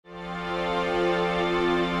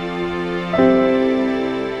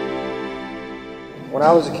When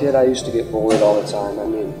I was a kid, I used to get bullied all the time. I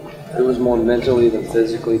mean, it was more mentally than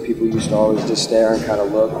physically. People used to always just stare and kind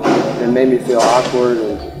of look. It made me feel awkward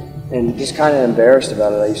and just kind of embarrassed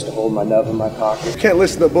about it. I used to hold my nub in my pocket. You can't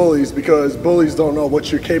listen to bullies because bullies don't know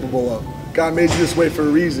what you're capable of. God made you this way for a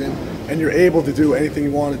reason, and you're able to do anything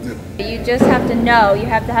you want to do. You just have to know, you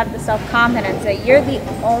have to have the self-confidence that you're the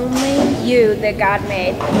only you that God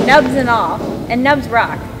made, nubs and all, and nubs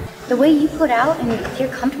rock. The way you put out and you're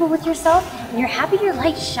comfortable with yourself and you're happy, your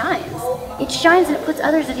light shines. It shines and it puts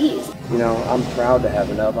others at ease. You know, I'm proud to have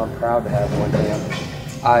a nub. I'm proud to have one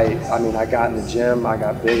camp. I mean, I got in the gym, I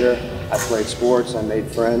got bigger, I played sports, I made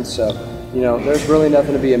friends, so, you know, there's really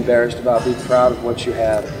nothing to be embarrassed about. Be proud of what you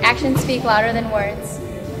have. Actions speak louder than words.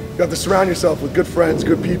 You have to surround yourself with good friends,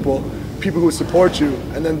 good people, people who support you,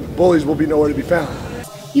 and then bullies will be nowhere to be found.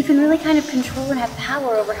 You can really kind of control and have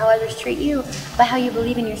power over how others treat you by how you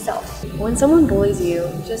believe in yourself. When someone bullies you,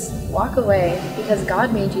 just walk away because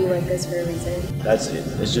God made you like this for a reason. That's it.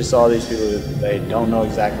 It's just all these people that they don't know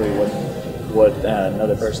exactly what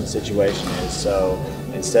another person's situation is. So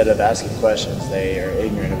instead of asking questions, they are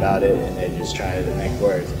ignorant about it and they just try to make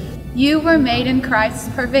words. You were made in Christ's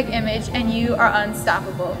perfect image and you are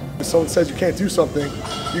unstoppable. If someone says you can't do something,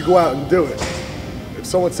 you go out and do it. If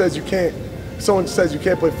someone says you can't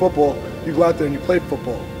play football, you go out there and you play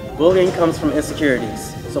football. Bullying comes from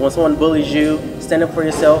insecurities. So when someone bullies you, stand up for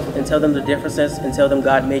yourself and tell them the differences and tell them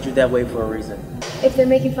God made you that way for a reason. If they're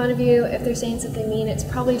making fun of you, if they're saying something mean, it's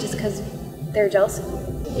probably just because they're jealous of you.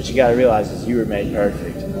 What you gotta realize is you were made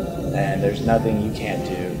perfect and there's nothing you can't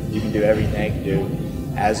do. You can do everything, you can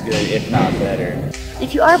do as good, if not better.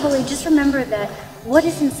 If you are bullied, just remember that what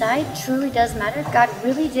is inside truly does matter. God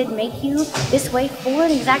really did make you this way for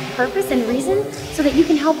an exact purpose and reason so that you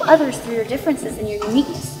can help others through your differences and your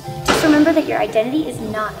uniqueness. Just remember that your identity is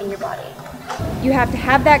not in your body. You have to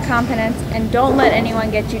have that confidence and don't let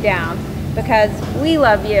anyone get you down because we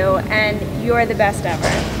love you and you're the best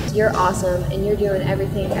ever. You're awesome and you're doing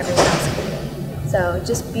everything everyone else can do. So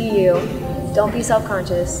just be you. Don't be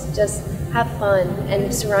self-conscious. Just have fun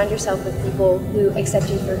and surround yourself with people who accept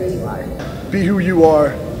you for who you are. Be who you are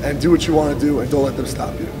and do what you want to do and don't let them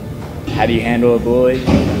stop you. How do you handle a bully?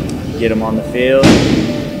 You get them on the field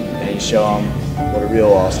and you show them what a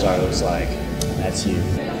real all-star looks like. That's you.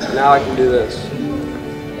 Now I can do this.